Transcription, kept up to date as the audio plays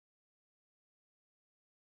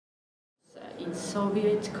In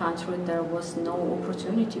Soviet country, there was no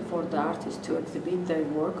opportunity for the artists to exhibit their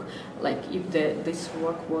work, like if this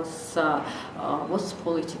work was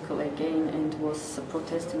political again and was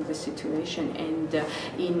protesting the situation. And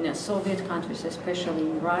in Soviet countries, especially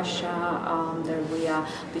in Russia, there were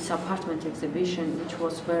this apartment exhibition, which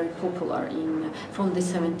was very popular from the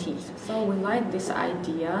 70s. So we like this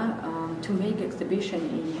idea to make exhibition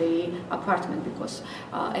in the apartment because,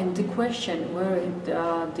 and the question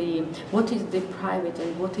what is the private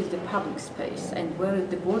and what is the public space, and where is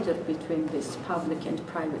the border between this public and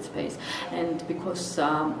private space. And because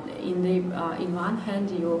in one hand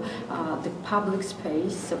the public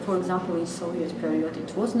space, for example in Soviet period,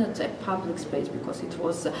 it was not a public space because it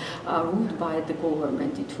was ruled by the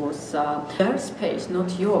government. It was their space,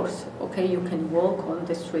 not yours. Okay, you can walk on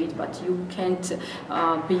the street, but you can't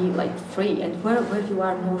be like free. And where you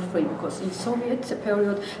are more free, because in Soviet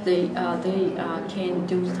period they can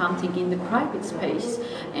do something in the private space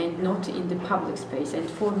and not in the public space. And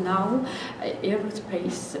for now, every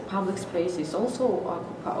space, public space, is also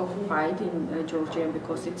occupied in Georgia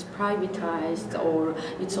because it's privatized, or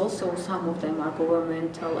it's also, some of them are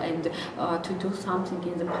governmental. And to do something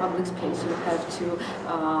in the public space, you have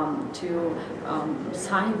to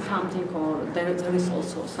sign something, or there is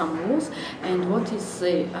also some rules. And what is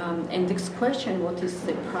the and this question, what is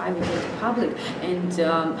the private and public, and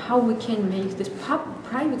how we can make this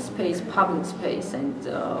private space public space, and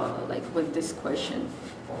like with this question,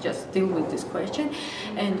 just deal with this question.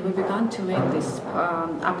 And we began to make this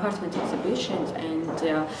apartment exhibitions, and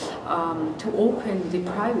to open the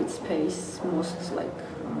private space, most like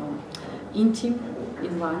intimate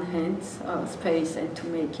in one hand space, and to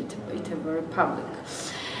make it a very public.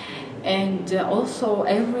 And also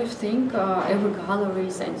everything, every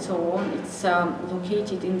galleries and so on, it's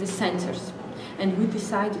located in the centers. And we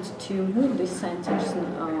decided to move the centers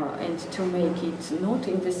and to make it not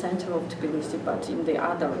in the center of Tbilisi, but in the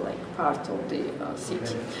other part of the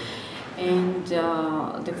city. And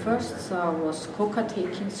the first was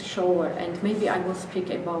coca-taking shower, and maybe I will speak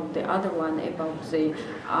about the other one, about the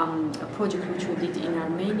project which we did in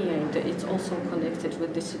Armenia, and it's also connected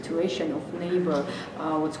with the situation of neighbor,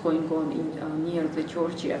 what's going on near the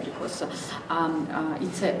Georgia, because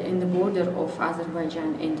it's in the border of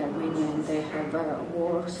Azerbaijan and Armenia, and they have a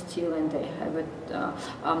war still, and they have it.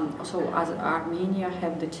 So Armenia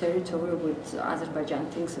have the territory with Azerbaijan,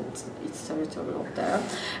 thinks it's territory of there,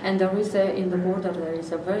 and there is in the border there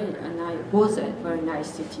is a very nice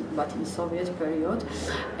city, but in Soviet period,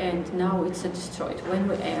 and now it's destroyed. When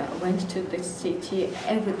we went to the city,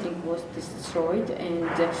 everything was destroyed, and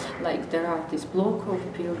like there are this block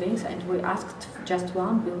of buildings, and we asked just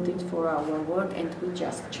one building for our work, and we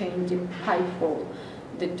just changed the pipe hole,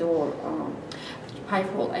 the door pipe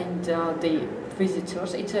hole, and the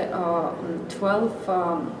visitors. It's a 12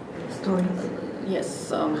 story.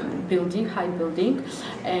 Yes, building, high building,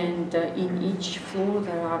 and in each floor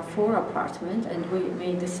there are 4 apartments, and we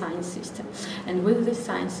made the sign system. And with the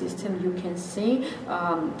sign system you can see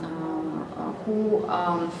who,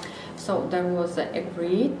 so there was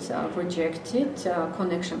agreed, rejected,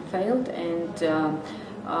 connection failed, and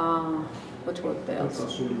what was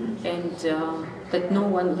else? And that no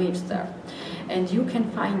one lives there. And you can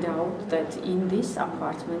find out that in this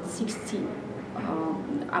apartment 60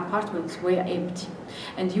 apartments were empty,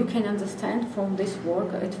 and you can understand from this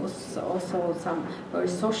work it was also some very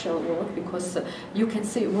social work, because you can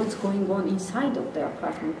see what's going on inside of the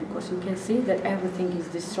apartment, because you can see that everything is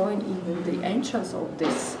destroyed, even the entrance of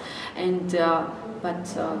this, and but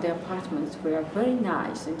the apartments were very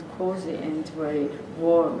nice and cozy and very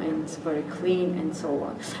warm and very clean and so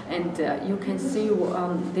on. And you can see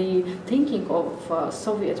the thinking of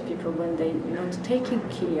Soviet people when they not taking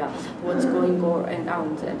care what's going on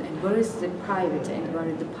around, and where is the private and where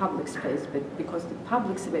is the public space. But because the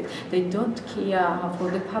public space, they don't care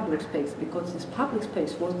for the public space, because this public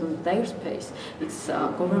space wasn't their space. It's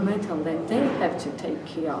governmental, then they have to take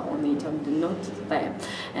care on it, and not them.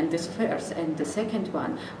 And this first, and the second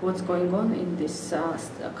one, what's going on in this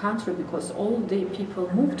country, because all the people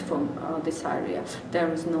moved from this area.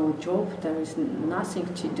 There is no job, there is nothing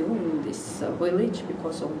to do in this village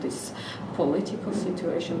because of this political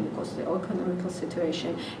situation, because the economical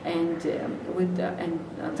situation, and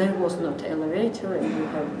there was not elevator, and you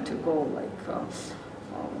have to go like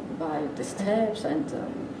by the steps, and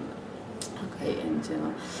okay, and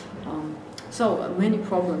so many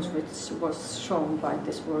problems which was shown by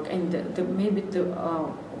this work, and maybe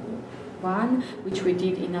one which we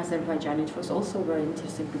did in Azerbaijan. It was also very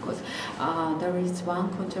interesting because there is one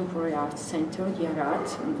contemporary art center,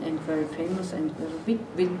 Yarat, and very famous and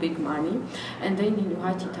with big money, and they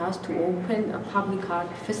invited us to open a public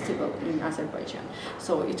art festival in Azerbaijan.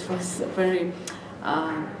 So it was a very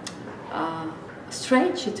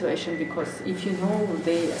strange situation, because if you know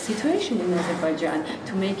the situation in Azerbaijan,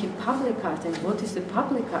 to make it public art and what is the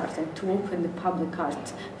public art, and to open the public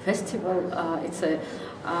art festival, it's a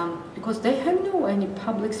because they have no any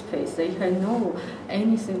public space, they have no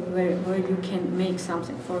anything where you can make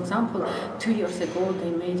something. For example, 2 years ago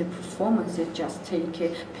they made a performance. They just take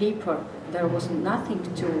a paper. There was nothing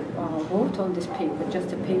to wrote on this paper,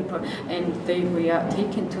 just a paper, and they were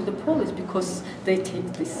taken to the police because they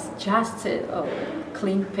take this just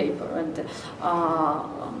clean paper, and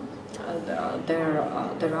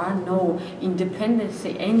there are no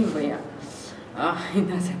independency anywhere. In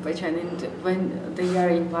Azerbaijan, and when they are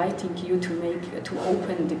inviting you to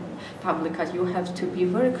open the public art, you have to be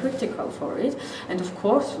very critical for it. And of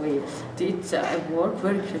course, we did work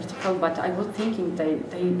very critical. But I was thinking they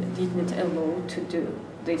didn't allow to do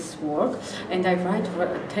this work, and I write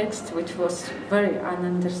a text which was very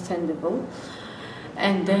ununderstandable.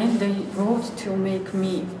 And then they wrote to make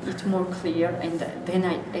me it more clear, and then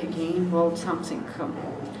I again wrote something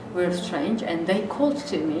very strange, and they called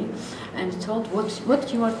to me and told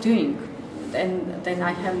what you are doing. And then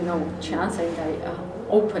I have no chance, and I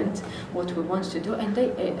opened what we want to do, and they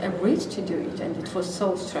agreed to do it, and it was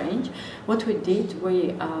so strange. What we did,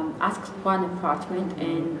 we asked one apartment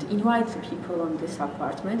and invited people on this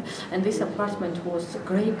apartment, and this apartment was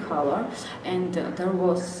gray color, and there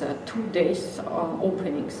was 2 days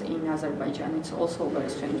openings in Azerbaijan. It's also very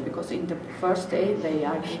strange, because in the first day they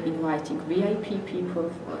are inviting VIP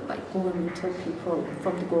people, like governmental people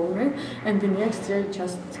from the government, and the next day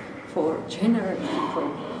just for general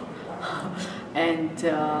people. And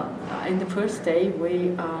in the first day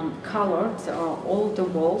we colored all the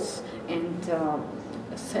walls and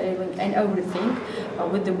ceiling and everything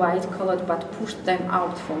with the white color, but pushed them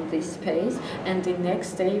out from this space, and the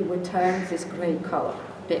next day we turned this gray color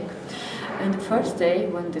back. And the first day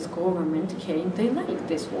when this government came, they liked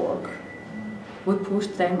this work. We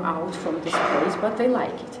pushed them out from this place, but they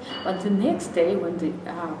like it. But the next day, when the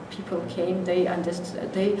people came, they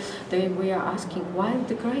understood. They were asking why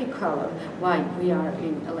the gray color, why we are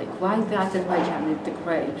in why the Azerbaijan is the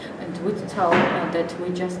gray, and we told that we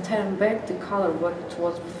just turn back the color what it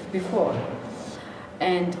was before.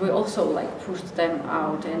 And we also pushed them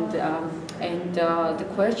out, and the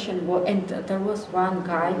question was, and there was one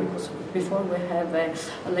guy, because before we have a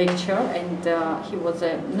lecture, and he was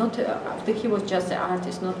he was just an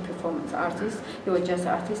artist, not performance artist. He was just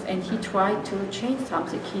an artist, and he tried to change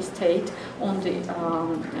something. He stayed on the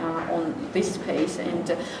on this space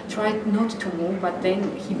and tried not to move, but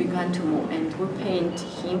then he began to move, and we paint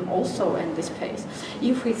him also in this space.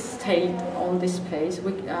 If we stayed on this space,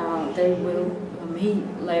 they will. He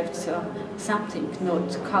left something not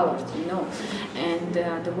colored, and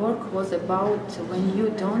the work was about when you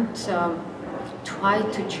don't try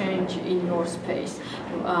to change in your space,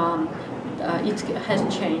 it has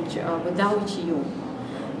changed without you,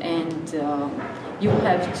 and you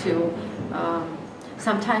have to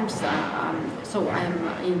sometimes so I'm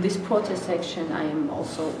in this protest section. I am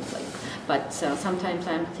also but sometimes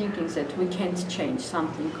I'm thinking that we can't change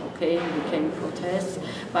something, okay? We can protest,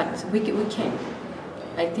 but we can.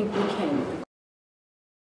 I think we can.